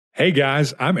Hey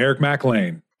guys, I'm Eric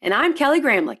McLean. And I'm Kelly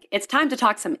Gramlich. It's time to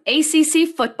talk some ACC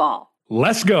football.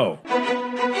 Let's go.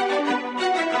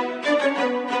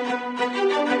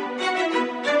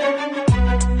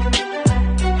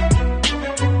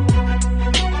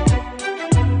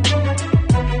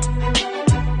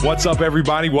 What's up,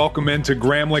 everybody? Welcome into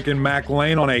Gramlich and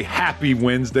McLean on a happy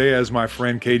Wednesday, as my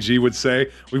friend KG would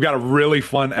say. We've got a really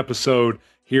fun episode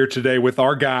here today with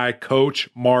our guy, Coach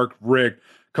Mark Richt.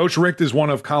 Coach Richt is one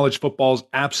of college football's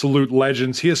absolute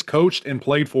legends. He has coached and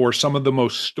played for some of the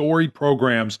most storied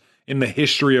programs in the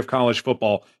history of college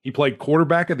football. He played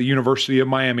quarterback at the University of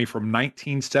Miami from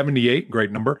 1978,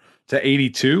 great number, to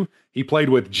 82. He played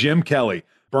with Jim Kelly,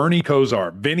 Bernie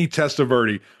Kosar, Vinny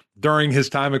Testaverde during his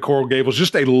time at Coral Gables,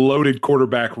 just a loaded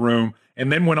quarterback room,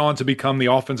 and then went on to become the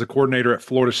offensive coordinator at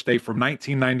Florida State from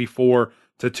 1994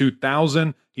 to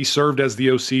 2000. He served as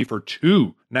the OC for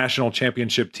two national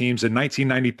championship teams in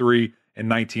 1993 and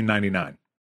 1999.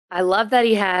 I love that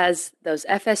he has those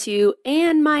FSU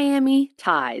and Miami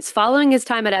ties. Following his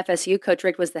time at FSU, Coach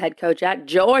Richt was the head coach at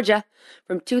Georgia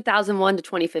from 2001 to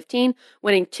 2015,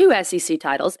 winning two SEC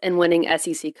titles and winning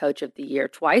SEC Coach of the Year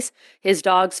twice. His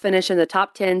Dogs finished in the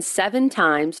top 10 7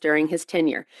 times during his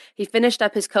tenure. He finished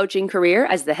up his coaching career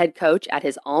as the head coach at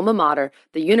his alma mater,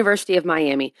 the University of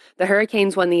Miami. The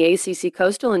Hurricanes won the ACC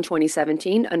Coastal in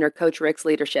 2017 under Coach Richt's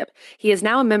leadership. He is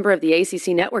now a member of the ACC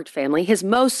Network family, his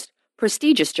most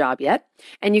prestigious job yet,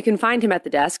 and you can find him at the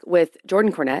desk with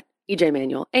Jordan Cornette, EJ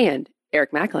Manuel, and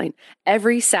Eric McLean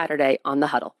every Saturday on The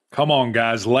Huddle. Come on,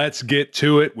 guys, let's get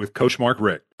to it with Coach Mark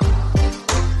Richt.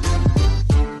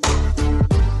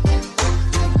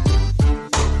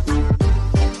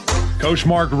 Coach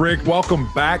Mark Richt, welcome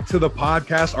back to the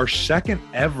podcast, our second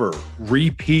ever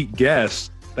repeat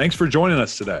guest. Thanks for joining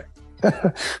us today.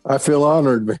 I feel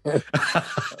honored, man.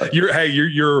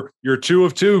 You're two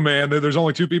of two, man. There's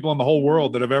only two people in the whole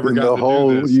world that have ever got to do this. The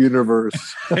whole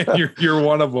universe. you're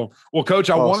one of them. Well,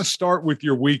 Coach, I want to start with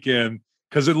your weekend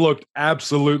because it looked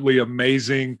absolutely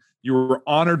amazing. You were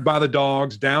honored by the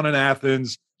Dogs down in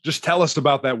Athens. Just tell us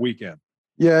about that weekend.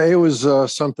 Yeah, it was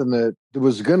something that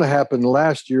was going to happen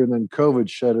last year, and then COVID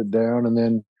shut it down, and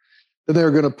then they were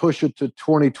going to push it to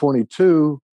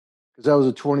 2022. Because that was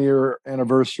a 20-year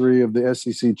anniversary of the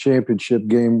SEC championship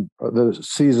game, the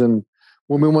season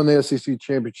when we won the SEC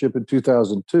championship in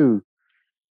 2002.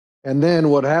 And then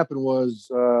what happened was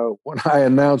when I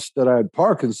announced that I had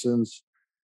Parkinson's,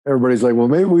 everybody's like, well,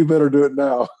 maybe we better do it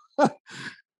now.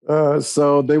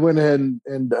 So they went ahead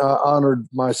and honored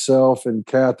myself and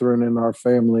Catherine and our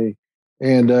family.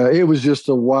 And it was just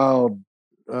a wild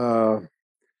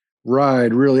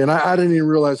ride, really. And I didn't even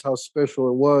realize how special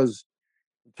it was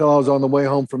until I was on the way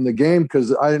home from the game,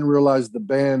 because I didn't realize the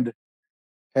band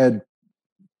had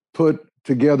put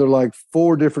together like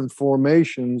 4 different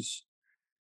formations.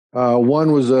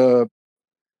 One was a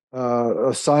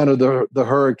sign of the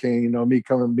hurricane, you know, me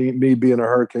being a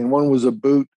hurricane. One was a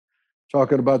boot,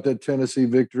 talking about that Tennessee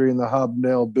victory and the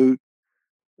hobnail boot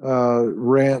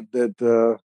rant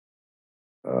that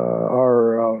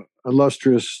our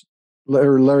illustrious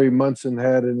Larry Munson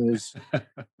had in his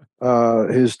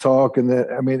talk,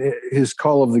 and his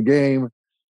call of the game.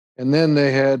 And then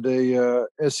they had a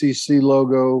SEC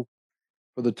logo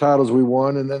for the titles we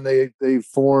won, and then they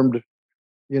formed,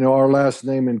 our last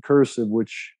name in cursive,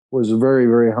 which was very,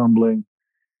 very humbling.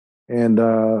 And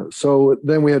so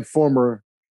then we had former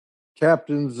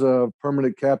captains,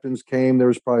 permanent captains came. There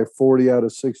was probably 40 out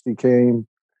of 60 came,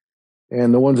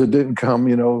 and the ones that didn't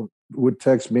come, would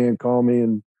text me and call me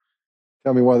and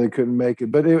tell me why they couldn't make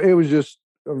it. But it was just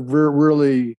a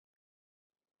really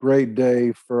great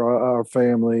day for our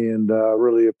family, and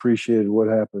really appreciated what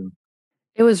happened.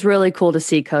 It was really cool to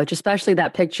see, Coach, especially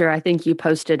that picture I think you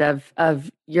posted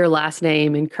of your last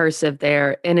name in cursive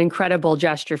there, an incredible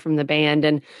gesture from the band.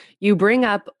 And you bring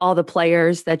up all the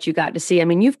players that you got to see. I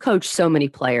mean, you've coached so many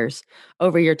players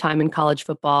over your time in college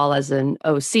football as an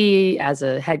OC, as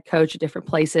a head coach at different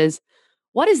places.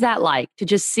 What is that like to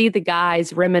just see the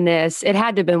guys reminisce? It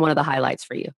had to have been one of the highlights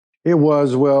for you. It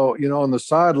was. Well, on the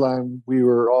sideline, we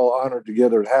were all honored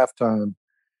together at halftime.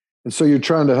 And so you're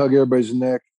trying to hug everybody's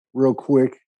neck real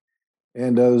quick.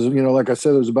 And, like I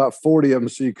said, there was about 40 of them,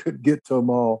 so you couldn't get to them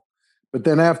all. But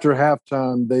then after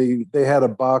halftime, they had a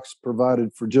box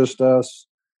provided for just us,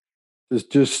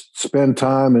 just spend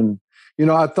time. And,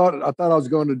 I thought I was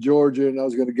going to Georgia and I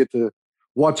was going to get to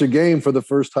watch a game for the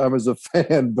first time as a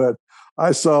fan, but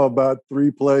I saw about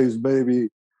 3 plays maybe,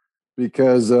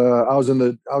 because I was in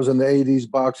the AD's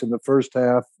box in the first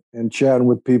half and chatting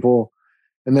with people,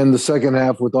 and then the second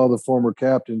half with all the former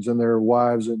captains and their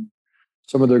wives and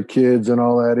some of their kids and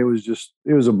all that.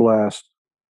 It was a blast.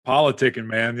 Politicking,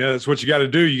 man. Yeah, that's what you got to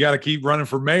do. You got to keep running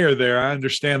for mayor there. I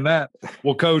understand that.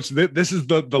 Well, Coach, this is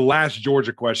the last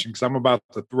Georgia question because I'm about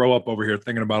to throw up over here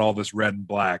thinking about all this red and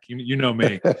black. You know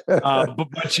me.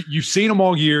 But you've seen them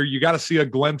all year. You got to see a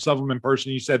glimpse of them in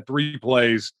person. You said 3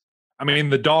 plays. I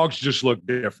mean, the Dogs just look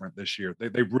different this year.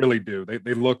 They really do.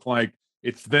 They look like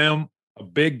it's them, a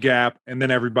big gap, and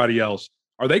then everybody else.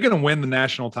 Are they going to win the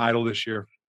national title this year?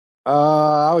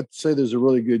 I would say there's a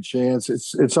really good chance.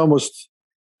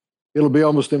 It'll be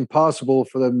almost impossible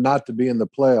for them not to be in the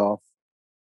playoff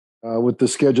with the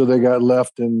schedule they got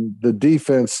left, and the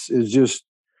defense is just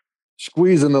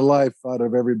squeezing the life out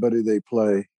of everybody they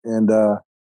play, and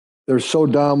they're so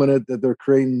dominant that they're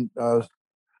creating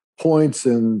points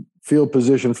and field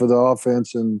position for the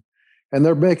offense, and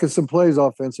they're making some plays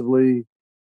offensively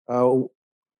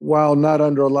while not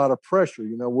under a lot of pressure.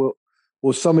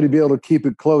 Will somebody be able to keep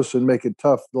it close and make it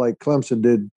tough like Clemson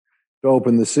did to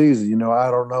open the season?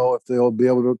 I don't know if they'll be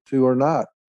able to or not.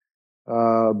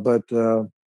 But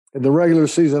in the regular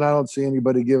season, I don't see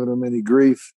anybody giving them any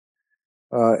grief.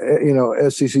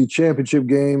 SEC championship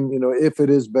game, if it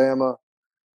is Bama,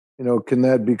 can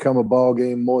that become a ball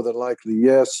game? More than likely,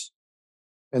 yes.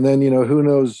 And then, who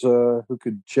knows who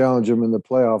could challenge them in the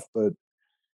playoff. But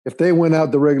if they win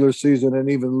out the regular season and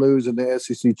even lose in the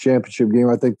SEC championship game,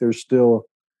 I think they're still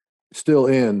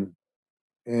in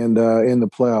and in the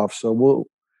playoffs. So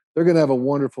they're going to have a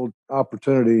wonderful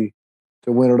opportunity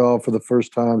to win it all for the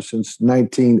first time since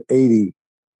 1980.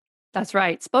 That's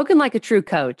right. Spoken like a true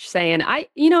coach, saying,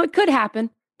 it could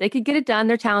happen. They could get it done.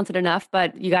 They're talented enough,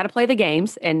 but you got to play the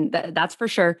games, and that's for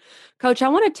sure. Coach, I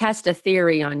want to test a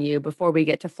theory on you before we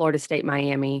get to Florida State,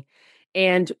 Miami.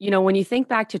 And, when you think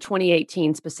back to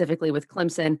 2018, specifically with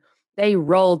Clemson, they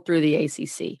rolled through the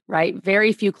ACC, right?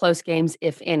 Very few close games,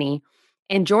 if any.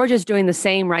 And Georgia's doing the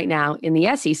same right now in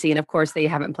the SEC. And of course, they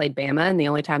haven't played Bama, and the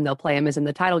only time they'll play them is in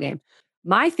the title game.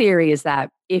 My theory is that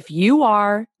if you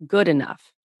are good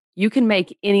enough, you can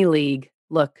make any league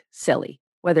look silly,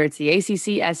 whether it's the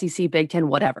ACC, SEC, Big Ten,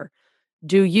 whatever.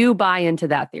 Do you buy into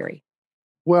that theory?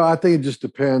 Well, I think it just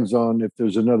depends on if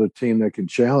there's another team that can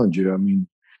challenge you. I mean,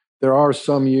 there are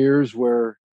some years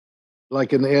where,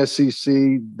 like in the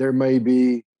SEC, there may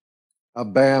be a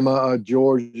Bama, a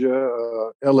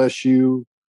Georgia, LSU.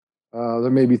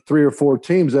 There may be 3 or 4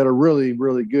 teams that are really,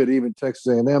 really good, even Texas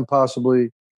A&M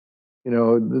possibly.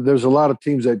 There's a lot of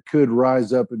teams that could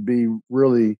rise up and be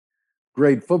really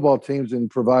great football teams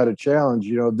and provide a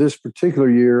challenge. This particular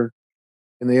year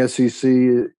in the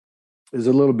SEC is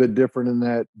a little bit different in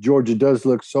that Georgia does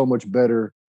look so much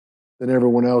better than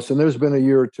everyone else. And there's been a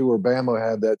year or two where Bama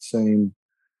had the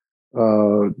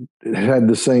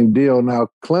same deal. Now,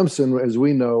 Clemson, as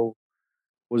we know,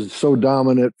 was so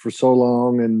dominant for so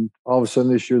long, and all of a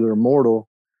sudden this year they're immortal.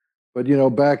 But,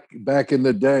 back in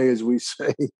the day, as we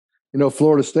say,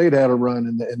 Florida State had a run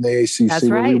in the ACC. That's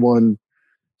right. Where we won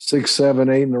 6, 7,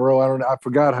 8 in a row. I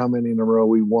forgot how many in a row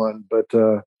we won, but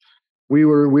we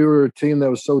were a team that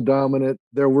was so dominant.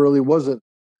 There really wasn't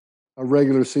a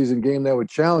regular season game that would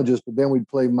challenge us, but then we'd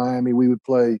play Miami, we would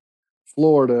play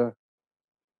Florida,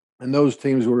 and those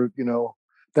teams were,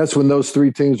 that's when those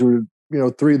 3 teams were,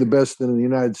 3 of the best in the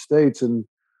United States, and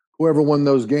whoever won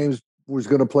those games was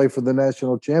going to play for the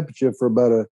national championship for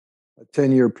about a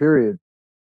 10-year period.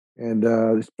 And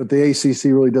but the ACC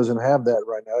really doesn't have that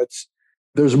right now.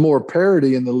 There's more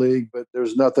parity in the league, but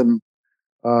there's nothing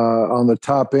on the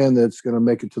top end that's going to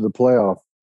make it to the playoff.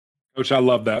 Coach, I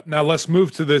love that. Now let's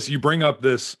move to this. You bring up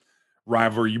this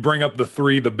rivalry. You bring up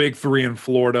the big 3 in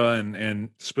Florida, and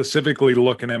specifically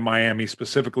looking at Miami,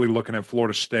 specifically looking at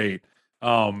Florida State.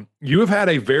 You have had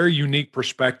a very unique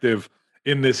perspective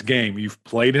in this game. You've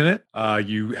played in it,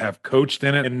 you have coached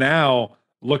in it, and now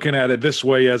looking at it this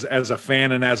way as a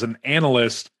fan and as an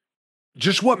analyst,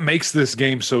 just what makes this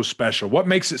game so special? What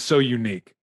makes it so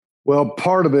unique? Well,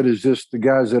 part of it is just the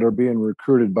guys that are being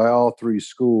recruited by all 3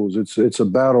 schools. It's a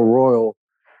battle royal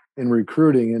in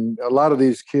recruiting, and a lot of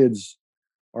these kids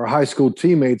are high school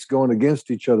teammates going against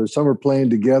each other. Some are playing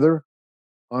together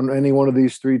on any one of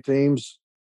these 3 teams,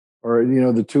 or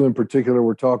the 2 in particular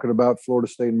we're talking about, Florida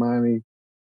State and Miami.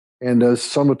 And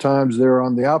sometimes they're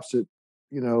on the opposite.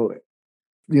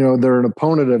 They're an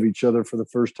opponent of each other for the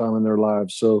first time in their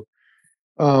lives. So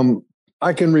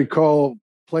I can recall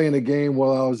playing a game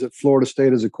while I was at Florida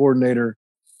State as a coordinator,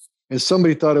 and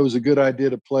somebody thought it was a good idea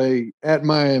to play at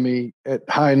Miami at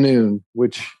high noon,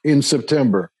 which in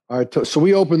September. All right, so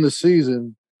we opened the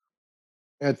season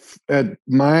at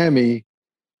Miami,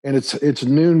 and it's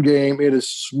noon game. It is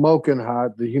smoking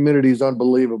hot. The humidity is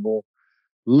unbelievable.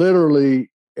 Literally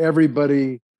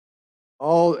everybody,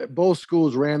 both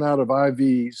schools ran out of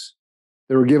IVs.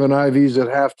 They were given IVs at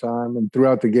halftime and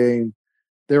throughout the game.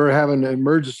 They were having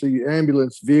emergency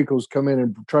ambulance vehicles come in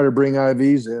and try to bring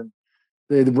IVs in.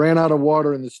 They ran out of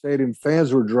water in the stadium.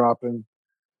 Fans were dropping.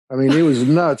 I mean, it was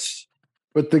nuts.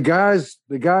 But the guys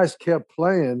kept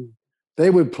playing. They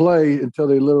would play until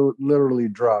they literally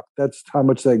dropped. That's how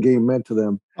much that game meant to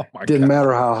them. Oh my Didn't God.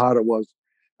 matter how hot it was.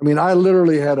 I mean, I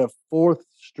literally had a fourth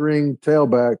string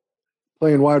tailback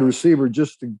playing wide receiver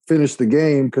just to finish the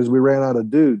game because we ran out of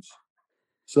dudes.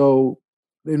 So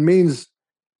it means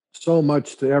so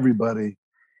much to everybody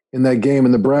in that game.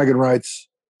 And the bragging rights,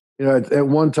 at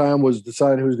one time was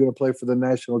deciding who's going to play for the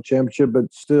national championship,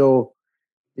 but still,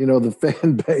 the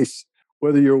fan base,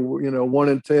 whether you're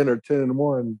 1-10 or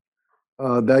 10-1,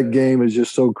 that game is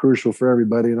just so crucial for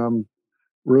everybody. And I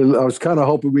was kind of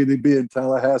hoping we'd be in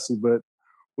Tallahassee, but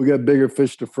we got bigger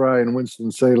fish to fry in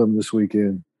Winston-Salem this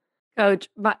weekend. Coach,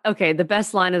 the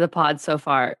best line of the pod so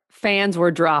far. Fans were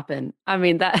dropping. I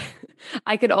mean, that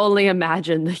I could only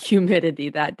imagine the humidity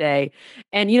that day.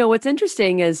 And what's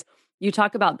interesting is you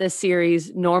talk about this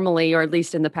series normally, or at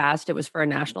least in the past, it was for a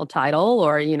national title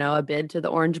or, a bid to the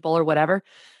Orange Bowl or whatever.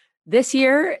 This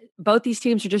year, both these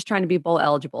teams are just trying to be bowl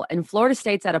eligible. And Florida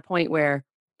State's at a point where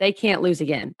they can't lose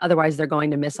again. Otherwise, they're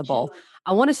going to miss a bowl.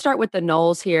 I want to start with the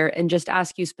Noles here and just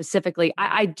ask you specifically.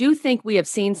 I do think we have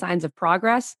seen signs of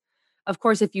progress. Of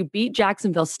course, if you beat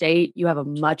Jacksonville State, you have a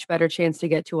much better chance to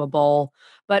get to a bowl.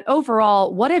 But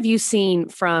overall, what have you seen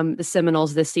from the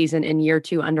Seminoles this season in year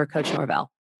 2 under Coach Norvell?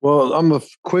 Well, I'm going to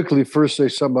quickly first say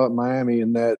something about Miami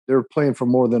in that they're playing for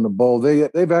more than a bowl.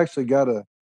 They've actually got a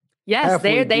yes,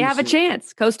 they have a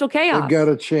chance. Coastal Chaos. They've got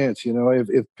a chance.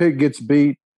 If Pitt gets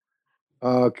beat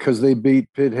because they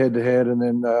beat Pitt head to head, and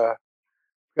then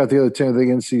got the other 10. I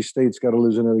think NC State's got to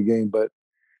lose another game, but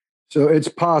so it's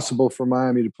possible for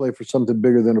Miami to play for something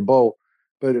bigger than a bowl.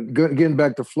 But getting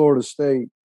back to Florida State,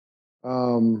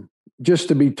 just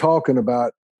to be talking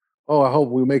about, I hope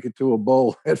we make it to a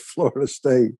bowl at Florida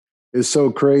State is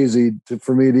so crazy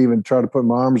for me to even try to put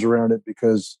my arms around it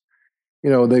because,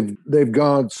 they've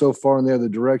gone so far in the other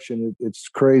direction. It's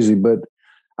crazy, but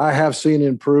I have seen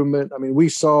improvement. I mean, we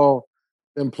saw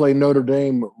them play Notre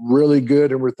Dame really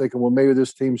good, and we're thinking, well, maybe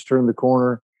this team's turned the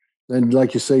corner. Then,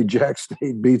 like you say, Jack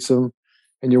State beats them,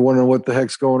 and you're wondering what the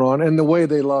heck's going on. And the way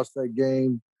they lost that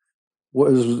game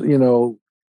was,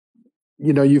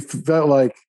 you felt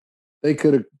like they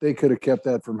could have kept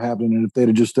that from happening if they'd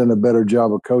have just done a better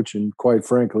job of coaching, quite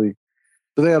frankly.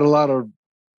 So they had a lot of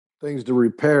things to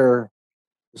repair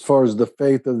as far as the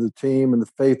faith of the team and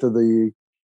the faith of the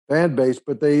fan base,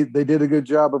 but they did a good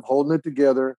job of holding it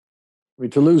together. I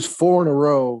mean, to lose 4 in a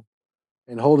row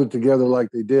and hold it together like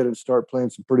they did and start playing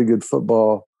some pretty good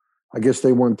football. I guess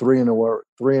they won 3 in a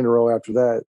row after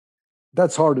that.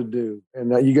 That's hard to do, and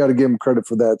you got to give them credit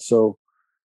for that. So,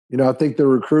 I think the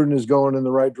recruiting is going in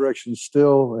the right direction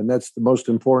still, and that's the most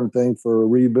important thing for a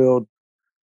rebuild.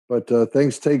 But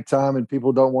things take time, and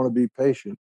people don't want to be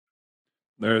patient.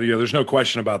 There's no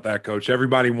question about that, Coach.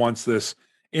 Everybody wants this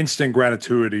instant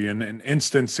gratuity and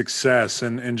instant success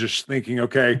and just thinking,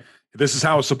 okay, this is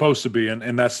how it's supposed to be.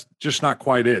 And that's just not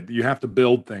quite it. You have to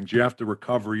build things. You have to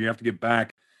recover. You have to get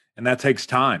back. And that takes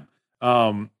time.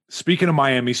 Speaking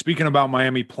about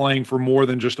Miami playing for more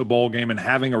than just a bowl game and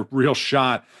having a real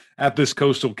shot at this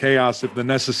Coastal Chaos if the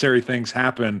necessary things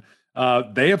happen,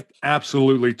 they have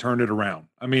absolutely turned it around.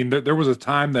 I mean, there was a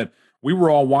time that we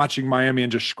were all watching Miami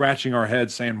and just scratching our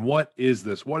heads saying, what is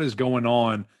this? What is going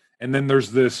on? And then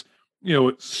there's this,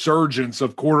 surgence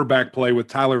of quarterback play with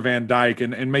Tyler Van Dyke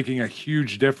and making a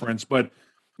huge difference. But,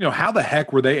 how the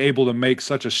heck were they able to make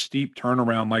such a steep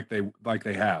turnaround like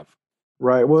they have?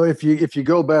 Right. Well, if you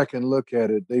go back and look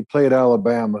at it, they played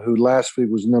Alabama, who last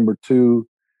week was number 2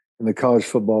 in the college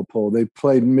football poll. They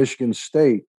played Michigan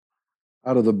State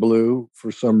out of the blue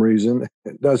for some reason.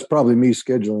 That's probably me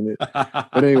scheduling it.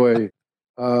 But anyway,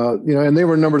 and they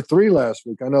were number 3 last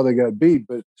week. I know they got beat,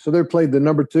 but so they played the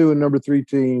number 2 and number 3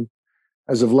 team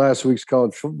as of last week's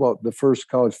college football, the first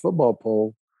college football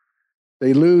poll.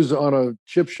 They lose on a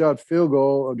chip shot field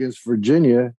goal against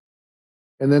Virginia.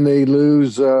 And then they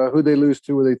lose. Who they lose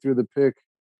to? Where they threw the pick?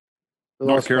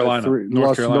 North Carolina.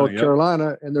 North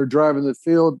Carolina, and they're driving the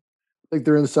field. I think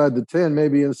they're inside the 10,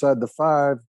 maybe inside the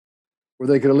 5, where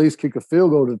they could at least kick a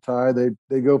field goal to tie.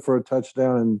 They go for a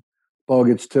touchdown, and ball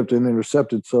gets tipped and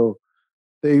intercepted. So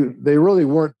they really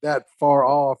weren't that far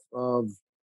off of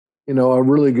a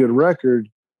really good record,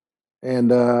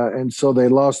 and so they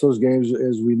lost those games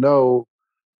as we know.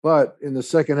 But in the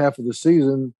second half of the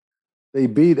season, they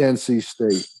beat NC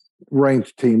State,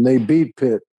 ranked team. They beat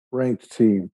Pitt, ranked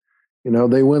team.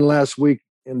 They win last week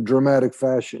in dramatic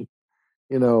fashion.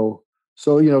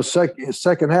 So,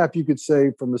 second half, you could say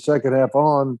from the second half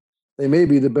on, they may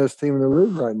be the best team in the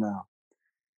league right now.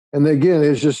 And again,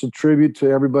 it's just a tribute to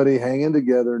everybody hanging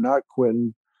together, not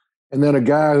quitting. And then a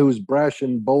guy who's brash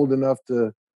and bold enough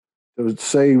to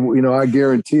say, I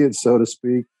guarantee it, so to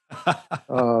speak,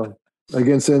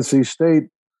 against NC State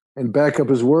and back up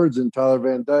his words in Tyler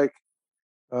Van Dyke.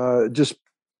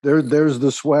 There's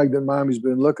the swag that Miami's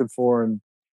been looking for and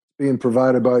being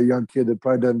provided by a young kid that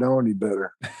probably doesn't know any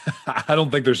better. I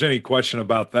don't think there's any question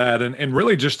about that. And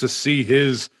really just to see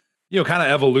his, kind of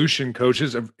evolution,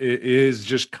 coaches, is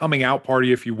just coming out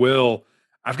party, if you will.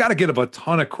 I've got to give a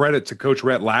ton of credit to Coach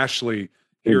Rhett Lashley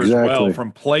here as well,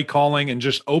 from play calling and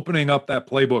just opening up that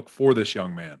playbook for this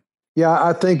young man. Yeah,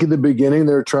 I think in the beginning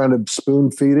they were trying to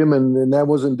spoon feed him, and that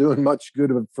wasn't doing much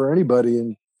good for anybody.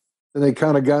 And then they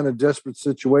kind of got in a desperate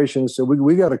situation and said,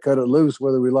 we got to cut it loose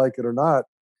whether we like it or not.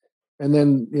 And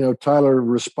then, Tyler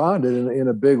responded in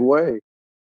a big way.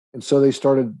 And so they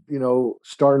started,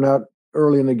 starting out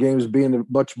early in the games being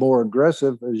much more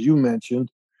aggressive, as you mentioned,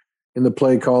 in the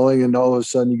play calling. And all of a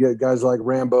sudden you get guys like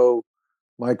Rambo,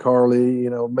 Mike Harley,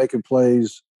 making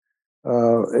plays.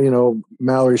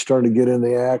 Mallory starting to get in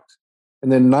the act.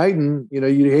 And then Knighton,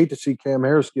 you hate to see Cam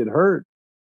Harris get hurt,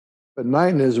 but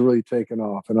Knighton has really taken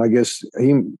off. And I guess I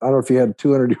don't know if he had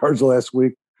 200 yards last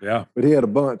week, but he had a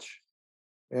bunch.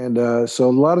 And so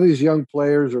a lot of these young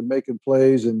players are making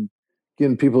plays and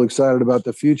getting people excited about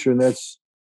the future. And that's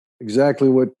exactly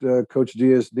what Coach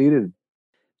Diaz needed.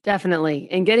 Definitely.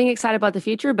 And getting excited about the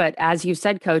future. But as you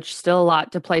said, Coach, still a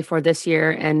lot to play for this year.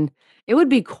 And it would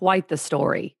be quite the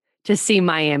story to see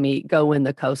Miami go win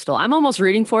the Coastal. I'm almost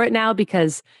rooting for it now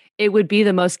because it would be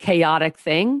the most chaotic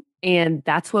thing. And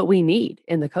that's what we need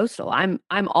in the Coastal. I'm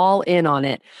all in on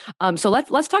it. So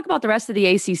let's talk about the rest of the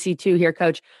ACC too here,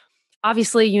 Coach.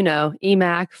 Obviously,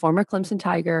 EMAC, former Clemson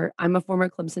Tiger. I'm a former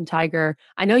Clemson Tiger.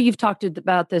 I know you've talked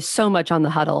about this so much on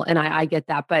the huddle, and I get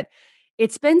that, but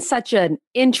it's been such an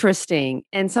interesting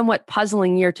and somewhat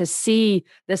puzzling year to see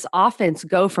this offense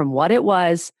go from what it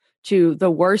was to the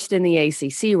worst in the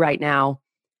ACC right now.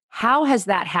 How has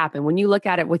that happened? When you look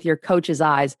at it with your coach's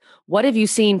eyes, what have you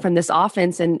seen from this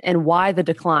offense and why the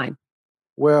decline?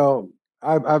 Well,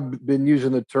 I've been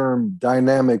using the term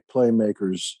dynamic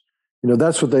playmakers.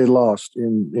 That's what they lost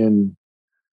in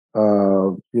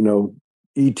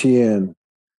ETN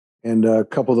and a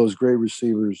couple of those great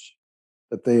receivers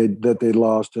that they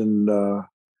lost, and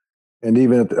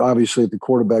even obviously at the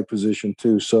quarterback position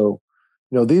too. So,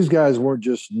 these guys weren't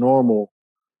just normal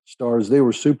stars; they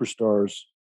were superstars,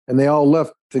 and they all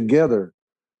left together.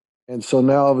 And so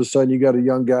now all of a sudden you got a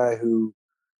young guy who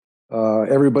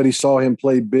everybody saw him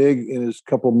play big in his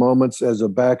couple moments as a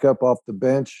backup off the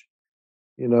bench.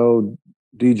 DJ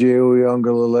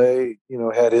Uiagalelei,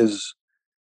 had his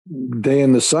day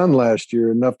in the sun last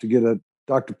year, enough to get a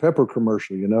Dr. Pepper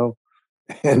commercial,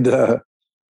 and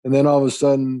then all of a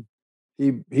sudden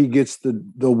he gets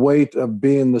the weight of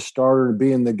being the starter and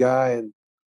being the guy and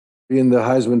being the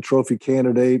Heisman Trophy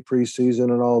candidate preseason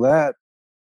and all that.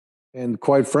 And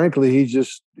quite frankly,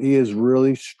 he has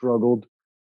really struggled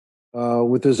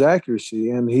with his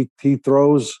accuracy, and he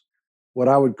throws what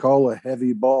I would call a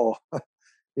heavy ball.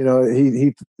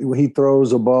 He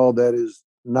throws a ball that is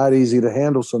not easy to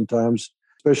handle sometimes,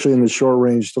 especially in the short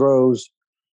range throws.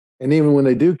 And even when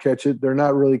they do catch it, they're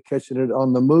not really catching it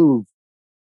on the move.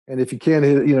 And if you can't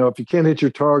hit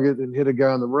your target and hit a guy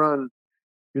on the run,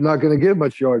 you're not going to get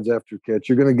much yards after catch.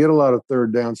 You're going to get a lot of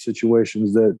third down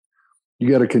situations that you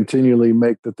got to continually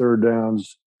make the third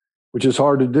downs, which is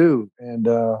hard to do. And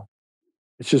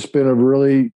it's just been a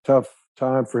really tough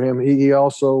time for him. He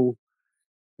also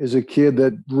is a kid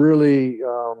that really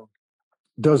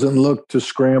doesn't look to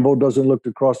scramble, doesn't look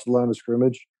to cross the line of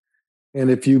scrimmage.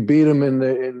 And if you beat him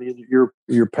in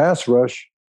your pass rush,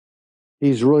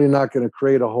 he's really not going to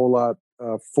create a whole lot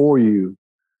for you.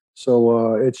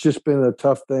 So it's just been a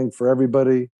tough thing for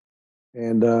everybody.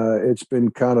 And it's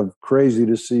been kind of crazy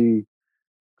to see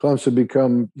Clemson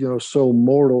become, so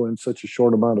mortal in such a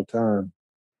short amount of time.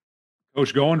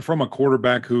 Coach, going from a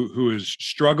quarterback who is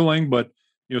struggling, but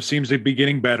seems to be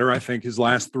getting better. I think his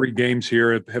last 3 games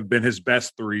here have been his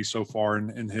best 3 so far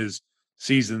in his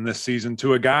season this season,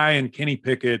 to a guy in Kenny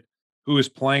Pickett who is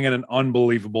playing at an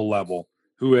unbelievable level,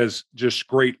 who has just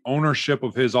great ownership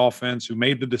of his offense, who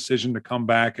made the decision to come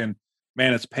back. And,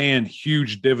 man, it's paying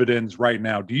huge dividends right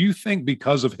now. Do you think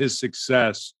because of his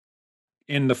success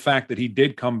in the fact that he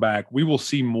did come back, we will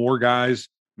see more guys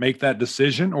make that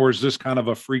decision, or is this kind of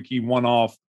a freaky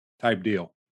one-off type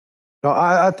deal? No,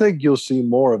 I think you'll see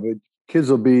more of it. Kids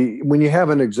will be, when you have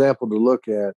an example to look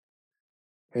at,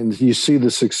 and you see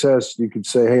the success, you could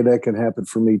say, hey, that can happen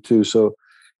for me too. So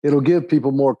it'll give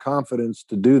people more confidence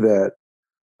to do that.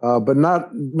 But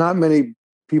not many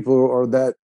people are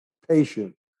that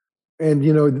patient. And,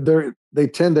 they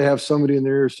tend to have somebody in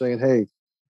their ear saying, hey,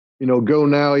 go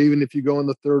now. Even if you go in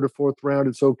the third or fourth round,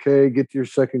 it's okay. Get your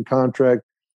second contract.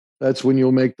 That's when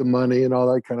you'll make the money and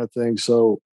all that kind of thing.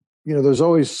 So, there's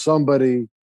always somebody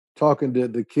talking to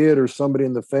the kid or somebody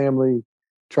in the family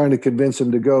trying to convince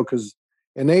him to go, because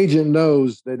an agent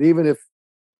knows that even if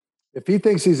he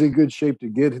thinks he's in good shape to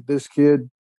get this kid,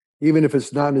 even if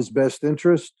it's not in his best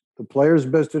interest, the player's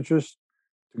best interest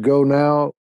to go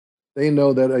now, they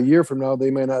know that a year from now,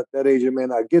 that agent may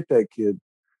not get that kid.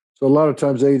 So a lot of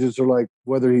times agents are like,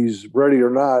 whether he's ready or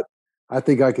not, I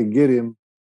think I can get him.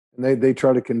 And they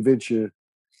try to convince you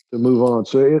to move on.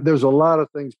 So there's a lot of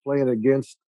things playing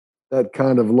against that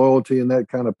kind of loyalty and that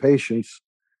kind of patience.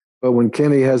 But when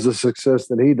Kenny has the success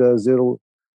that he does, it'll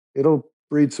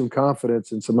breed some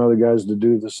confidence in some other guys to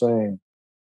do the same.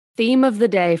 Theme of the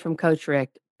day from Coach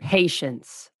Richt: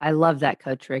 patience. I love that,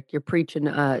 Coach Richt. You're preaching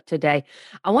today.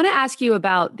 I want to ask you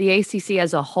about the ACC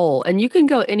as a whole, and you can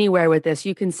go anywhere with this.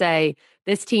 You can say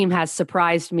this team has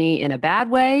surprised me in a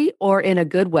bad way or in a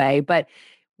good way, but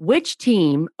which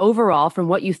team overall, from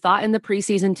what you thought in the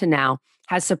preseason to now,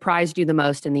 has surprised you the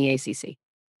most in the ACC?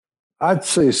 I'd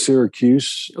say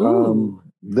Syracuse.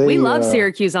 We love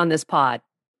Syracuse on this pod.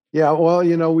 Yeah, well,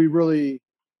 we really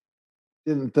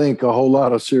didn't think a whole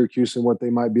lot of Syracuse and what they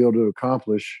might be able to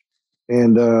accomplish.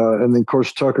 And then, of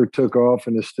course, Tucker took off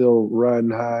and is still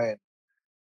riding high.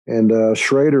 And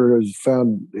Schrader has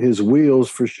found his wheels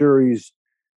for sure.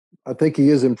 I think he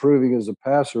is improving as a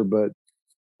passer, but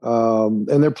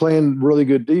and they're playing really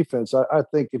good defense. I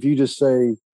think if you just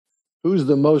say, who's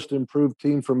the most improved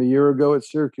team from a year ago at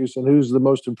Syracuse and who's the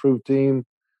most improved team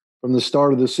from the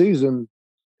start of the season,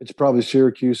 it's probably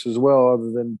Syracuse as well,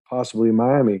 other than possibly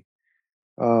Miami.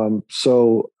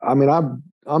 So, I mean,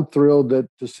 I'm thrilled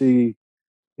to see,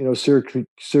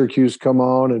 Syracuse come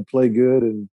on and play good.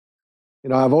 And,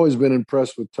 I've always been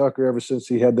impressed with Tucker ever since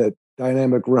he had that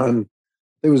dynamic run.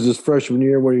 It was his freshman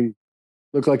year where he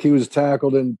looked like he was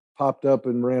tackled and popped up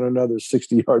and ran another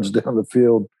 60 yards down the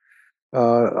field.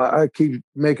 I keep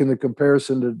making the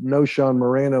comparison to Noshan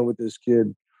Moreno with this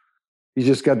kid. He's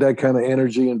just got that kind of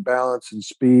energy and balance and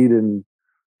speed and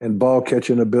ball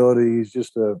catching ability. He's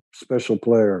just a special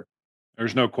player.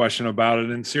 There's no question about it.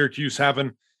 And Syracuse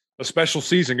having a special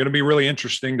season. Going to be really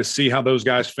interesting to see how those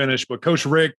guys finish. But Coach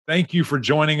Richt, thank you for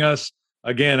joining us.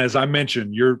 Again, as I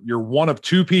mentioned, you're one of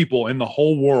two people in the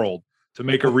whole world to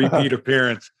make a repeat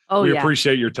appearance. We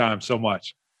appreciate your time so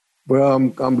much. Well,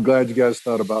 I'm glad you guys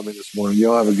thought about me this morning.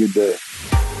 Y'all have a good day.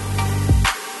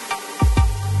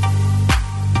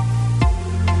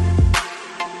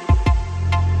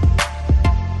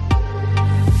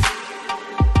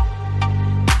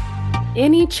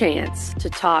 Any chance to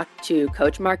talk to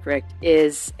Coach Mark Richt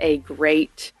is a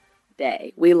great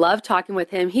day. We love talking with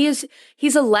him. He's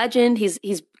a legend. He's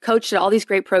coached at all these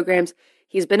great programs.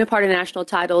 He's been a part of national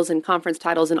titles and conference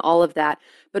titles and all of that.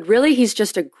 But really, he's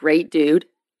just a great dude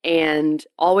and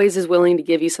always is willing to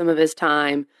give you some of his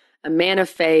time. A man of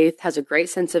faith, has a great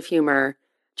sense of humor.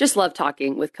 Just love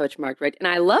talking with Coach Mark Richt. And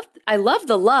I love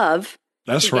the love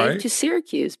That's right. to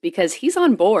Syracuse, because he's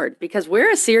on board, because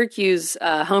we're a Syracuse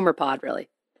homer pod, really.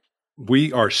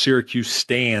 We are Syracuse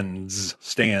Stan,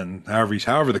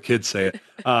 however the kids say it,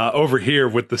 over here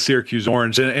with the Syracuse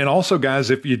Orange. And also,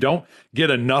 guys, if you don't get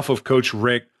enough of Coach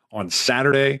Richt on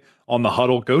Saturday on the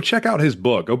Huddle, go check out his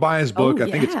book. Go buy his book. I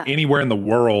think it's anywhere in the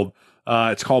world.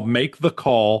 It's called Make the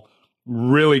Call.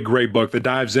 Really great book that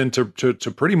dives into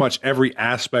to pretty much every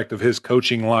aspect of his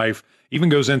coaching life, even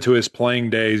goes into his playing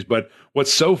days. But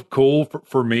what's so cool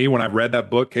for me when I read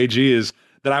that book, KG, is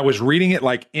that I was reading it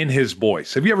like in his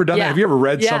voice. Have you ever done that? Have you ever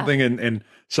read something in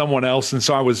someone else? And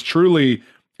so I was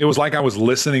it was like I was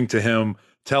listening to him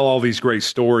tell all these great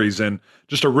stories, and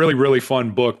just a really, really fun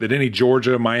book that any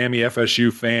Georgia, Miami,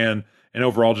 FSU fan, and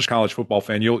overall just college football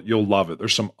fan, you'll love it.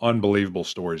 There's some unbelievable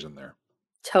stories in there.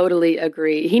 Totally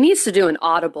agree. He needs to do an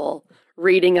Audible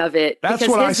reading of it. That's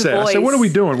what I said. I said, what are we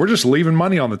doing? We're just leaving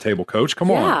money on the table, Coach. Come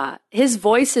on. Yeah, his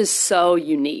voice is so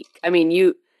unique. I mean,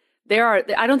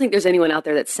 I don't think there's anyone out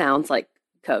there that sounds like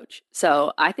Coach.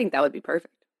 So I think that would be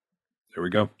perfect. There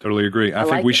we go. Totally agree. I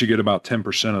think we should get about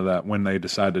 10% of that when they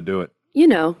decide to do it.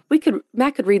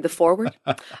 Matt could read the foreword.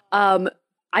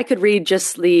 I could read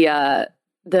just the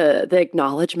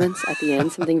acknowledgments at the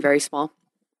end, something very small.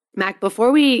 Mac,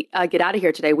 before we get out of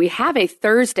here today, we have a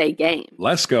Thursday game.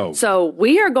 Let's go. So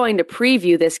we are going to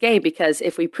preview this game, because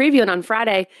if we preview it on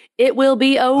Friday, it will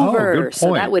be over. Oh, good point.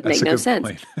 So that would make no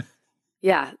sense.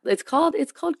 Yeah, it's called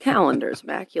calendars,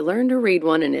 Mac. You learn to read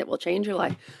one and it will change your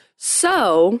life.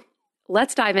 So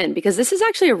let's dive in because this is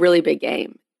actually a really big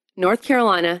game. North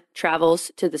Carolina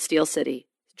travels to the Steel City,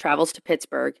 travels to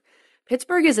Pittsburgh.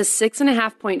 Pittsburgh is a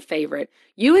 6.5-point favorite.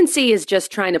 UNC is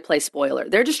just trying to play spoiler.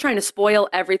 They're just trying to spoil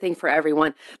everything for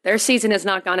everyone. Their season has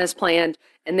not gone as planned,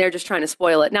 and they're just trying to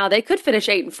spoil it. Now, they could finish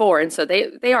 8-4, and so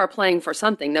they are playing for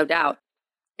something, no doubt.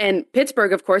 And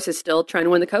Pittsburgh, of course, is still trying to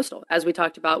win the Coastal, as we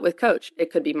talked about with Coach.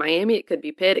 It could be Miami, it could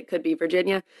be Pitt, it could be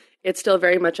Virginia. It's still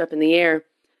very much up in the air.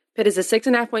 Pitt is a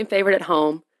 6.5-point favorite at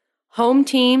home. Home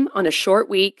team on a short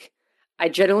week. I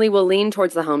generally will lean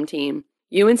towards the home team.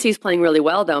 UNC is playing really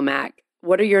well, though, Mac.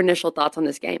 What are your initial thoughts on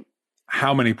this game?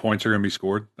 How many points are going to be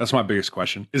scored? That's my biggest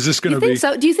question. Is this going to be? Think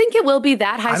so? Do you think it will be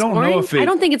that high scoring? I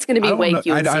don't think it's going to be Wake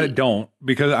UNC. I don't,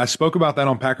 because I spoke about that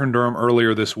on Packer and Durham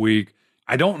earlier this week.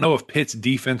 I don't know if Pitt's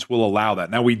defense will allow that.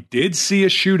 Now, we did see a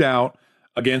shootout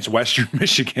against Western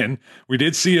Michigan. We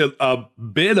did see a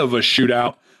bit of a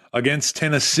shootout against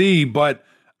Tennessee, but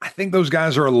I think those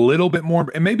guys are a little bit more,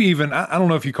 and maybe even, I don't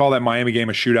know if you call that Miami game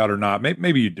a shootout or not.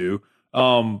 Maybe you do.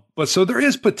 But so there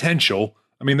is potential.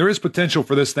 I mean, there is potential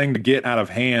for this thing to get out of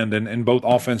hand and both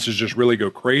offenses just really go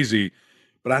crazy,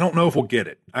 but I don't know if we'll get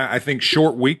it. I think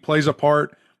short week plays a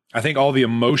part. I think all the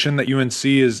emotion that UNC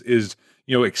is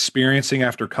experiencing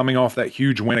after coming off that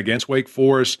huge win against Wake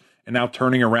Forest and now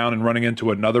turning around and running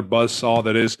into another buzzsaw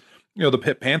that is, the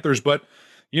Pitt Panthers. But,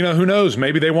 who knows?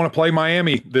 Maybe they want to play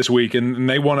Miami this week and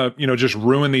they want to, just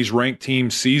ruin these ranked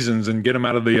team seasons and get them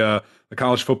out of the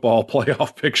college football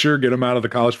playoff picture, get them out of the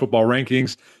college football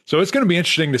rankings. So it's going to be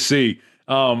interesting to see.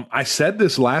 I said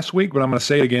this last week, but I'm going to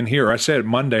say it again here. I said it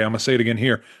Monday. I'm going to say it again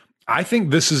here. I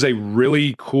think this is a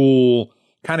really cool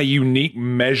kind of unique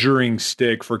measuring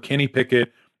stick for Kenny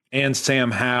Pickett and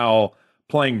Sam Howell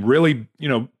playing really,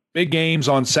 big games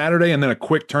on Saturday and then a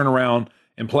quick turnaround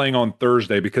and playing on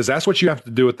Thursday, because that's what you have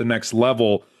to do at the next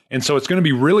level. And so it's going to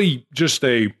be really just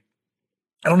a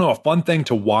fun thing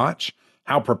to watch,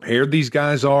 how prepared these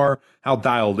guys are, how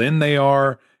dialed in they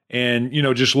are. And,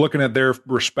 just looking at their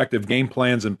respective game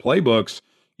plans and playbooks,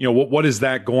 what is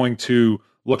that going to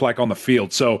look like on the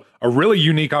field? So a really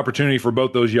unique opportunity for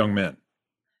both those young men.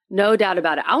 No doubt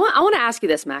about it. I want to ask you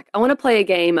this, Mac. I want to play a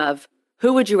game of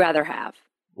who would you rather have?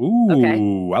 Ooh,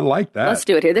 okay. I like that. Let's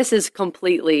do it here. This is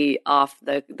completely off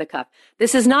the cuff.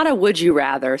 This is not a would you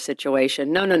rather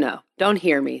situation. No. Don't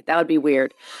hear me. That would be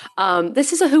weird.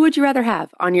 This is a who would you rather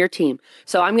have on your team.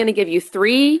 So I'm going to give you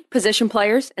 3 position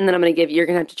players, and then you're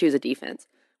going to have to choose a defense,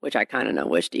 which I kind of know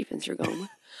which defense you're going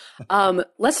with.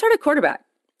 Let's start at quarterback.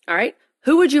 All right.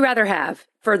 Who would you rather have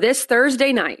for this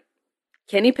Thursday night?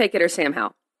 Kenny Pickett or Sam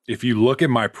Howell? If you look at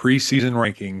my preseason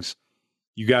rankings,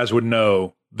 you guys would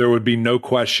know there would be no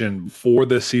question before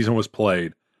this season was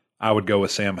played, I would go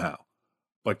with Sam Howell.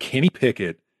 But Kenny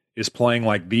Pickett is playing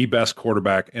like the best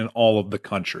quarterback in all of the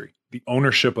country. The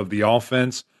ownership of the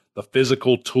offense, the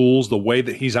physical tools, the way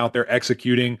that he's out there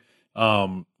executing,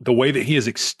 the way that he has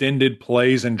extended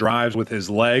plays and drives with his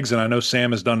legs. And I know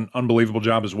Sam has done an unbelievable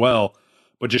job as well.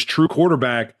 But just true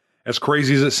quarterback, as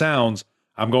crazy as it sounds,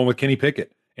 I'm going with Kenny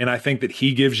Pickett. And I think that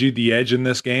he gives you the edge in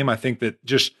this game. I think that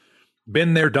just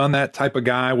been there, done that type of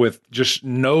guy with just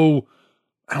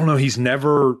he's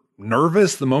never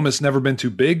nervous. The moment's never been too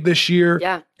big this year.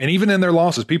 Yeah. And even in their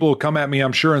losses, people will come at me,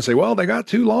 I'm sure, and say, well, they got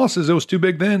 2 losses. It was too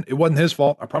big then. It wasn't his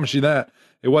fault. I promise you that.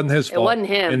 It wasn't his fault. It wasn't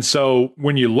him. And so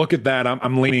when you look at that,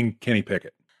 I'm leaning Kenny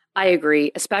Pickett. I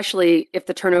agree, especially if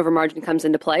the turnover margin comes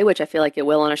into play, which I feel like it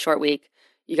will on a short week.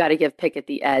 You got to give Pickett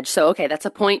the edge. So, okay, that's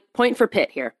a point for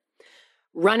Pitt here.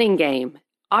 Running game.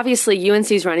 Obviously,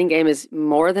 UNC's running game is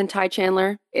more than Ty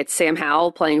Chandler. It's Sam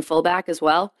Howell playing fullback as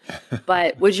well.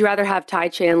 But would you rather have Ty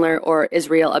Chandler or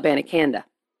Israel Abanikanda?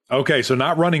 Okay, so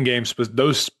not running games, but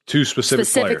those 2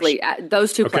 specifically players.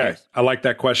 Those 2 players. Okay, I like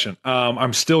that question.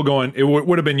 I'm still going. It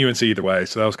would have been UNC either way,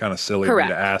 so that was kind of silly of me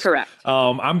to ask. Correct.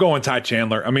 I'm going Ty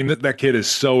Chandler. I mean, that kid is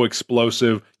so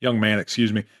explosive. Young man,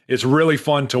 excuse me. It's really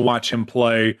fun to watch him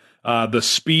play. The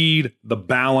speed, the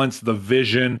balance, the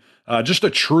vision, just a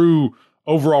true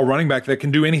overall running back that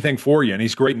can do anything for you. And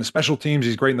he's great in the special teams.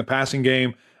 He's great in the passing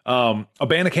game.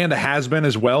 Abanikanda has been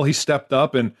as well. He stepped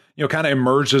up and, kind of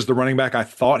emerged as the running back I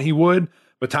thought he would.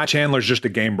 But Ty Chandler's just a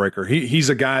game breaker. He's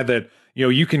a guy that,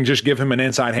 you can just give him an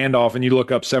inside handoff and you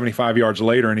look up 75 yards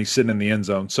later and he's sitting in the end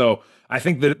zone. So I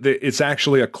think that it's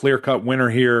actually a clear-cut winner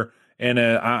here. And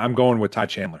I'm going with Ty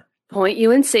Chandler. Point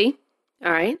UNC.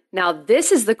 All right. Now,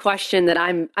 this is the question that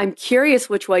I'm curious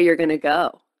which way you're going to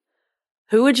go.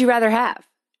 Who would you rather have,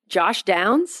 Josh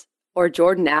Downs or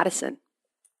Jordan Addison?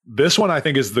 This one I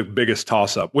think is the biggest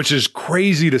toss-up, which is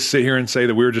crazy to sit here and say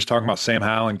that we were just talking about Sam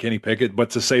Howell and Kenny Pickett, but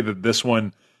to say that this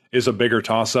one is a bigger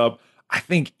toss-up, I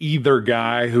think either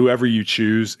guy, whoever you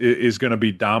choose, is going to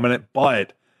be dominant,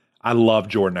 but I love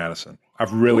Jordan Addison. I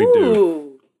really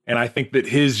do. And I think that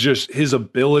his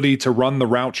ability to run the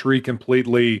route tree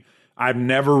completely, I've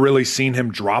never really seen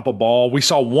him drop a ball. We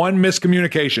saw one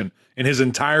miscommunication in his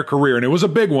entire career, and it was a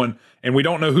big one, and we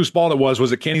don't know whose fault it was.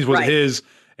 Was it Kenny's? Was it his?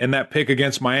 And that pick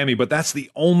against Miami, but that's the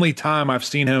only time I've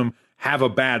seen him have a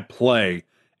bad play.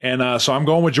 And so I'm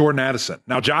going with Jordan Addison.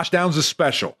 Now, Josh Downs is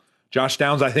special. Josh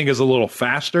Downs, I think, is a little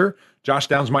faster. Josh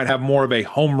Downs might have more of a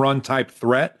home run type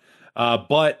threat,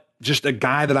 but just a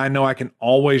guy that I know I can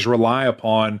always rely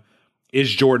upon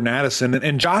is Jordan Addison.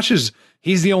 And Josh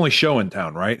he's the only show in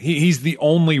town, right? He's the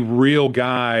only real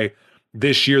guy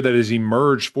this year that has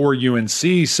emerged for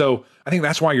UNC. So I think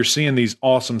that's why you're seeing these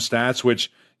awesome stats,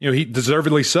 which, he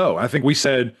deservedly so. I think we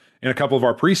said in a couple of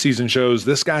our preseason shows,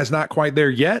 this guy's not quite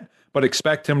there yet, but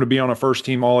expect him to be on a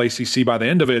first-team All-ACC by the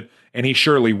end of it, and he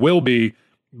surely will be.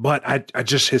 But I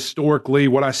just historically,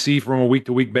 what I see from a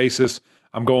week-to-week basis,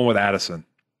 I'm going with Addison.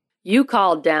 You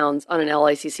called Downs on an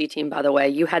LACC team, by the way.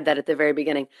 You had that at the very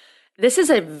beginning. This is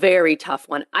a very tough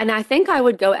one. And I think I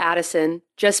would go Addison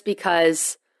just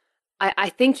because I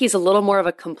think he's a little more of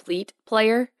a complete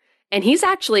player. And he's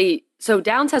actually, so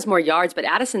Downs has more yards, but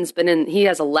Addison's he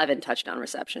has 11 touchdown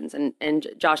receptions and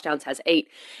Josh Downs has 8.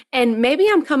 And maybe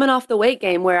I'm coming off the weight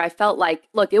game where I felt like,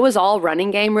 look, it was all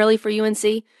running game really for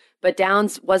UNC, but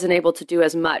Downs wasn't able to do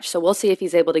as much. So we'll see if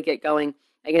he's able to get going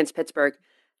against Pittsburgh.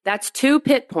 That's 2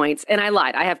 Pitt points. And I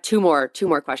lied. I have two more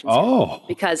questions. Oh.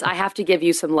 Because I have to give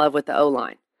you some love with the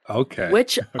O-line. Okay.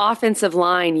 Which offensive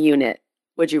line unit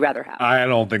would you rather have? I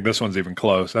don't think this one's even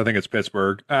close. I think it's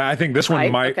Pittsburgh. I think this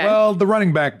one might. Okay. Well, the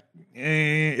running back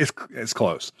is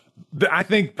close. I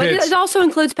think Pitt's, but it also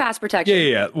includes pass protection.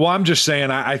 Yeah. Well, I'm just saying.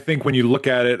 I think when you look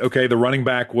at it, okay, the running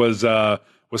back was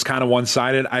kind of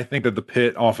one-sided. I think that the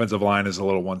Pitt offensive line is a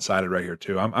little one-sided right here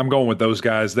too. I'm going with those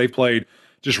guys. They played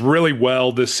just really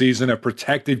well this season. Have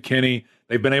protected Kenny.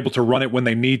 They've been able to run it when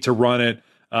they need to run it.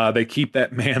 They keep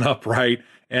that man upright.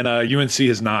 And UNC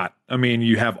has not. I mean,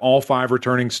 you have all 5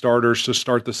 returning starters to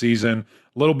start the season,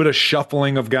 a little bit of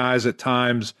shuffling of guys at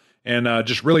times, and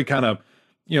just really kind of,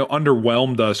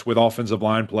 underwhelmed us with offensive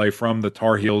line play from the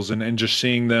Tar Heels and just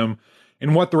seeing them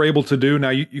and what they're able to do. Now,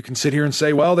 you can sit here and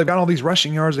say, well, they've got all these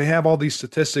rushing yards, they have all these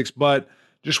statistics, but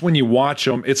just when you watch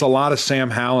them, it's a lot of Sam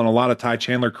Howell and a lot of Ty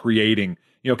Chandler creating.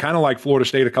 Kind of like Florida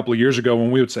State a couple of years ago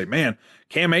when we would say, man,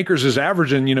 Cam Akers is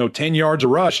averaging, 10 yards a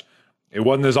rush. It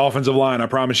wasn't his offensive line, I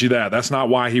promise you that. That's not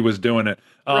why he was doing it.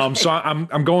 Right. So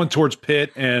I'm going towards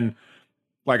Pitt, and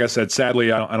like I said,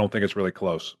 sadly, I don't think it's really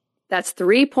close. That's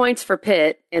 3 points for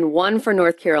Pitt and 1 for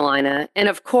North Carolina. And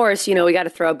of course, we got to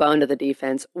throw a bone to the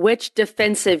defense. Which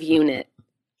defensive unit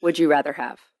would you rather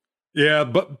have? Yeah,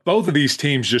 but both of these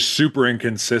teams just super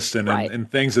inconsistent in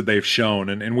things that they've shown.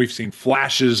 And we've seen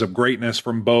flashes of greatness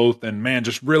from both. And, man,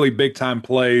 just really big-time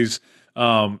plays.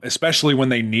 Especially when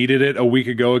they needed it a week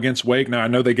ago against Wake. Now, I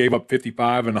know they gave up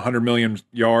 55 and 100 million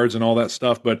yards and all that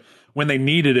stuff, but when they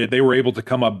needed it, they were able to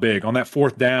come up big. On that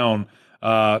 4th down,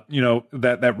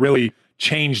 that really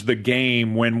changed the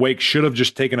game. When Wake should have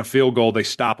just taken a field goal, they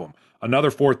stop them. Another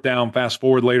 4th down, fast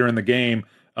forward later in the game,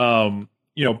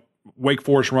 Wake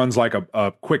Forest runs like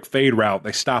a quick fade route.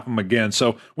 They stop them again.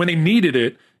 So when they needed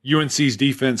it, UNC's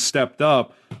defense stepped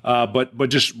up, but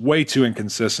just way too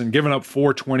inconsistent, giving up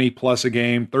 420 plus a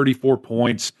game, 34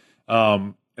 points.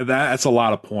 That's a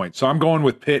lot of points. So I'm going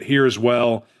with Pitt here as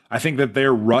well. I think that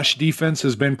their rush defense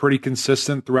has been pretty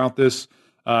consistent throughout this,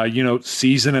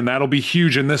 season, and that'll be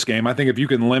huge in this game. I think if you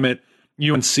can limit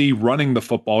UNC running the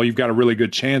football, you've got a really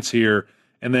good chance here.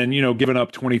 And then, giving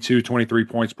up 22, 23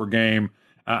 points per game,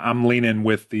 I'm leaning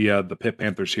with the Pitt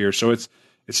Panthers here. So it's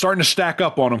starting to stack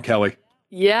up on them, Kelly.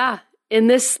 Yeah. In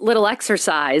this little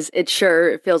exercise, it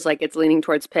sure feels like it's leaning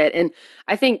towards Pitt. And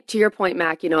I think to your point,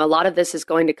 Mac, a lot of this is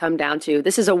going to come down to,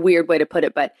 this is a weird way to put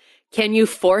it, but can you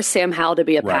force Sam Howell to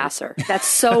be a passer? That's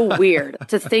so weird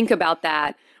to think about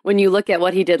that when you look at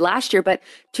what he did last year. But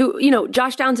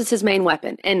Josh Downs is his main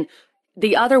weapon. And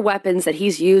the other weapons that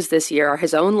he's used this year are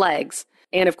his own legs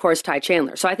and, of course, Ty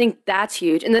Chandler. So I think that's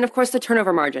huge. And then, of course, the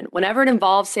turnover margin. Whenever it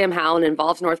involves Sam Howell and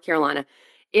involves North Carolina,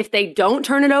 if they don't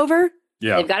turn it over,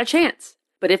 they've got a chance.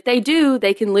 But if they do,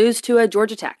 they can lose to a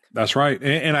Georgia Tech. That's right.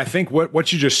 And I think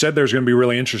what you just said there is going to be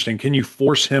really interesting. Can you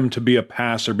force him to be a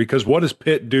passer? Because what does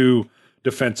Pitt do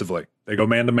defensively? They go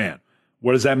man-to-man.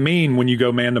 What does that mean when you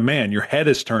go man-to-man? Your head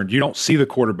is turned. You don't see the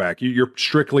quarterback. You're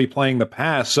strictly playing the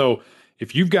pass. So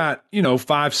if you've got,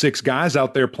 5-6 guys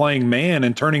out there playing man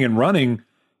and turning and running,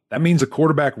 that means a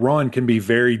quarterback run can be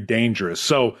very dangerous.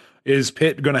 So is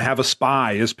Pitt going to have a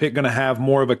spy? Is Pitt going to have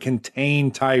more of a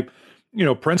contained type,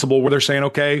 principle where they're saying,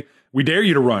 okay, we dare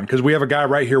you to run because we have a guy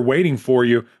right here waiting for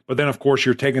you. But then, of course,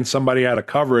 you're taking somebody out of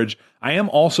coverage. I am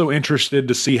also interested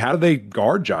to see, how do they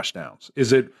guard Josh Downs?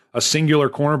 Is it a singular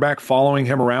cornerback following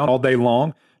him around all day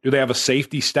long? Do they have a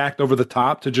safety stacked over the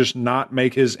top to just not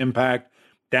make his impact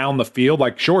down the field?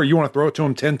 Like, sure, you want to throw it to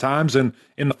him 10 times in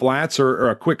the flats or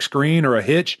a quick screen or a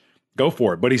hitch, go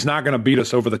for it. But he's not going to beat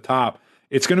us over the top.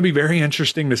 It's going to be very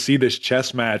interesting to see this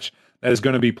chess match that is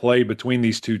going to be played between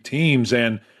these two teams.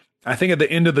 And I think at the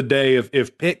end of the day,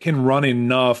 if Pitt can run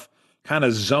enough kind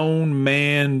of zone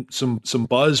man, some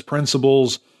buzz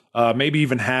principles, maybe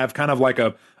even have kind of like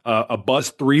a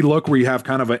buzz 3 look where you have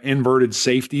kind of an inverted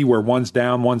safety where one's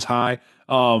down, one's high.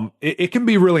 It can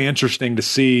be really interesting to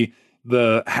see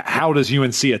how does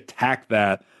UNC attack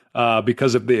that,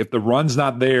 because if the run's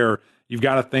not there, you've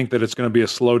got to think that it's going to be a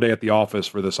slow day at the office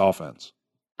for this offense.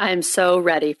 I am so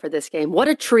ready for this game. What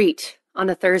a treat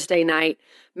on a Thursday night.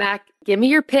 Mac, give me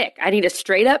your pick. I need a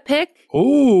straight up pick.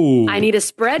 Ooh. I need a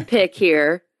spread pick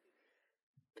here.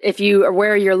 If you are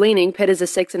where you're leaning, Pitt is a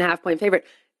 6.5 point favorite.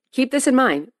 Keep this in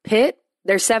mind. Pitt,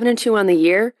 they're 7-2 on the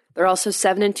year. They're also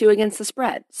 7-2 against the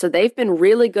spread. So they've been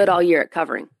really good all year at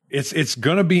covering. It's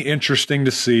going to be interesting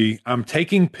to see. I'm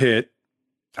taking Pitt.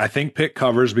 I think Pitt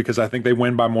covers because I think they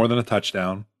win by more than a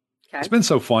touchdown. Okay. It's been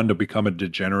so fun to become a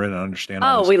degenerate and understand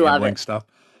all this gambling stuff.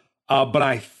 But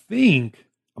I think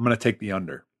I'm going to take the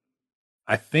under.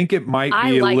 I think it might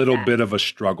be a little bit of a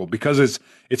struggle because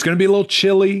it's going to be a little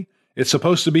chilly. It's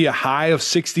supposed to be a high of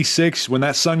 66. When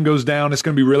that sun goes down, it's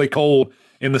going to be really cold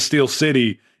in the Steel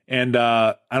City. And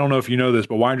I don't know if you know this,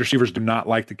 but wide receivers do not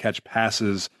like to catch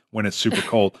passes when it's super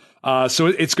cold. So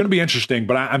it's going to be interesting.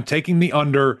 But I'm taking the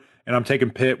under, and I'm taking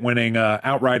Pitt winning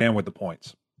outright and with the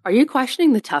points. Are you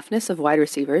questioning the toughness of wide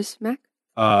receivers, Mac?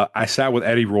 I sat with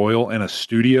Eddie Royal in a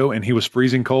studio, and he was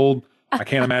freezing cold. I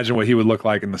can't imagine what he would look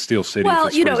like in the Steel City. Well,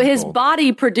 his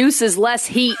body produces less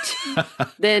heat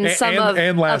than some of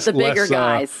the bigger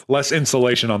guys. Less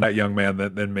insulation on that young man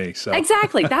than me. So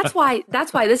exactly. That's why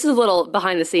this is a little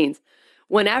behind the scenes.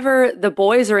 Whenever the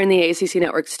boys are in the ACC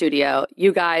Network studio,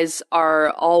 you guys are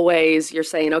always, you're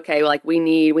saying, okay, like we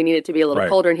need it to be a little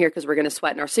colder in here because we're going to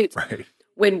sweat in our suits. Right.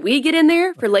 When we get in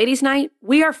there for ladies' night,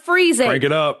 we are freezing. Crank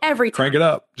it up. Every time. Crank it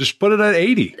up. Just put it at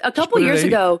 80. A couple years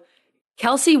ago,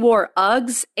 Kelsey wore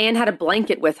Uggs and had a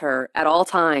blanket with her at all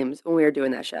times when we were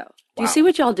doing that show. Do you see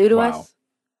what y'all do to us?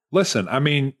 Listen, I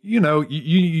mean,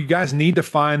 you guys need to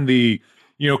find the,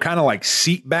 kind of like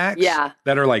seat backs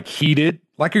that are like heated,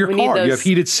 like your car. You have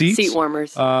heated seats. Seat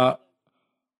warmers.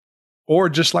 Or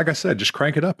just like I said, just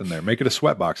crank it up in there. Make it a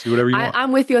sweat box. Do whatever you want.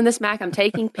 I'm with you on this, Mac. I'm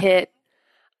taking Pitt.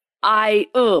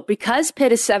 Because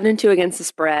Pitt is 7-2 against the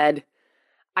spread,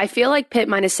 I feel like Pitt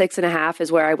minus 6.5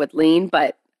 is where I would lean,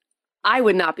 but I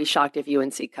would not be shocked if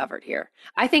UNC covered here.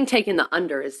 I think taking the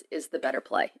under is the better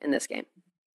play in this game.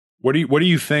 What do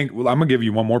you think? Well, I'm gonna give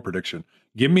you one more prediction.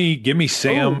 Give me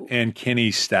Sam and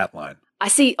Kenny's stat line. I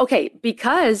see. Okay,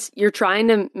 because you're trying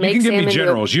to make. You can give me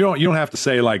generals. You don't have to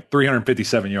say like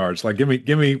 357 yards. Like give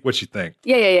me what you think.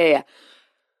 Yeah.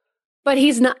 But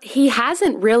he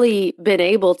hasn't really been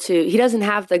able to, he doesn't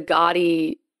have the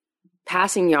gaudy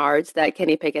passing yards that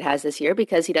Kenny Pickett has this year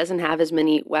because he doesn't have as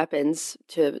many weapons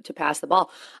to pass the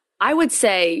ball. I would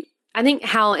say, I think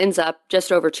Hal ends up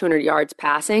just over 200 yards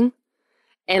passing,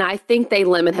 and I think they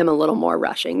limit him a little more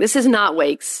rushing. This is not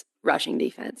Wake's rushing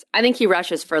defense. I think he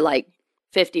rushes for like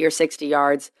 50 or 60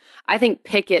 yards. I think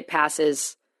Pickett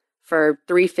passes for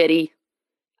 350.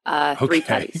 3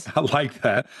 tutties. I like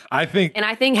that. I think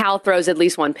Hal throws at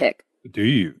least one pick. Do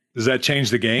you? Does that change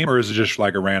the game, or is it just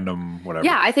like a random whatever?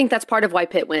 Yeah, I think that's part of why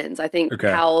Pitt wins. I think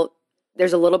Hal,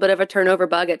 there's a little bit of a turnover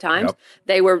bug at times. Yep.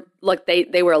 They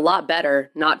were a lot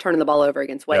better not turning the ball over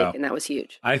against Wake, and that was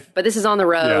huge. But this is on the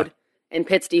road, and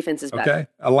Pitt's defense is better. Okay,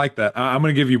 I like that. I'm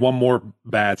going to give you one more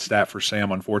bad stat for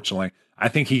Sam. Unfortunately, I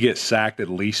think he gets sacked at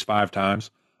least 5 times.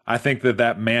 I think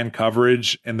that man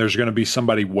coverage, and there's going to be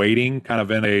somebody waiting kind of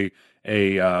in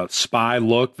a spy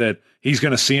look that he's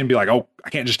going to see and be like, oh, I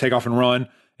can't just take off and run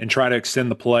and try to extend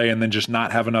the play and then just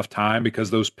not have enough time because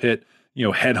those Pitt,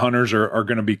 headhunters are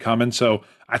going to be coming. So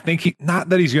I think not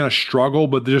that he's going to struggle,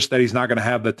 but just that he's not going to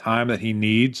have the time that he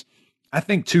needs. I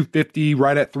think 250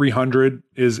 right at 300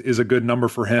 is a good number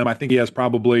for him. I think he has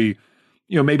probably,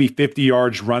 maybe 50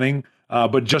 yards running.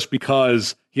 But just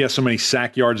because he has so many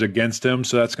sack yards against him,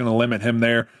 so that's going to limit him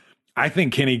there. I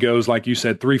think Kenny goes, like you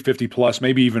said, 350 plus,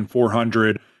 maybe even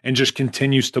 400, and just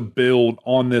continues to build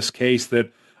on this case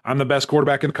that I'm the best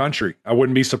quarterback in the country. I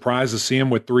wouldn't be surprised to see him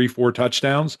with 3-4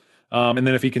 touchdowns. And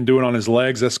then if he can do it on his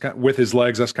legs, with his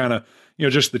legs, that's kind of,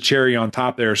 just the cherry on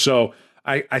top there. So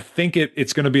I think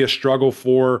it's going to be a struggle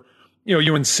for,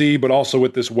 UNC, but also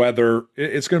with this weather,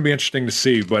 it's going to be interesting to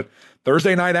see. But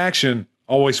Thursday night action,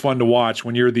 always fun to watch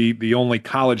when you're the only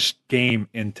college game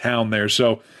in town there.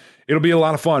 So it'll be a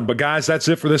lot of fun. But guys, that's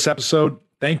it for this episode.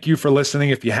 Thank you for listening.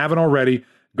 If you haven't already,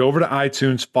 go over to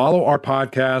iTunes, follow our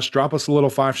podcast, drop us a little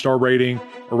 5-star rating,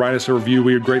 or write us a review.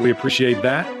 We would greatly appreciate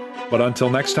that. But until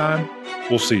next time,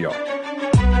 we'll see y'all.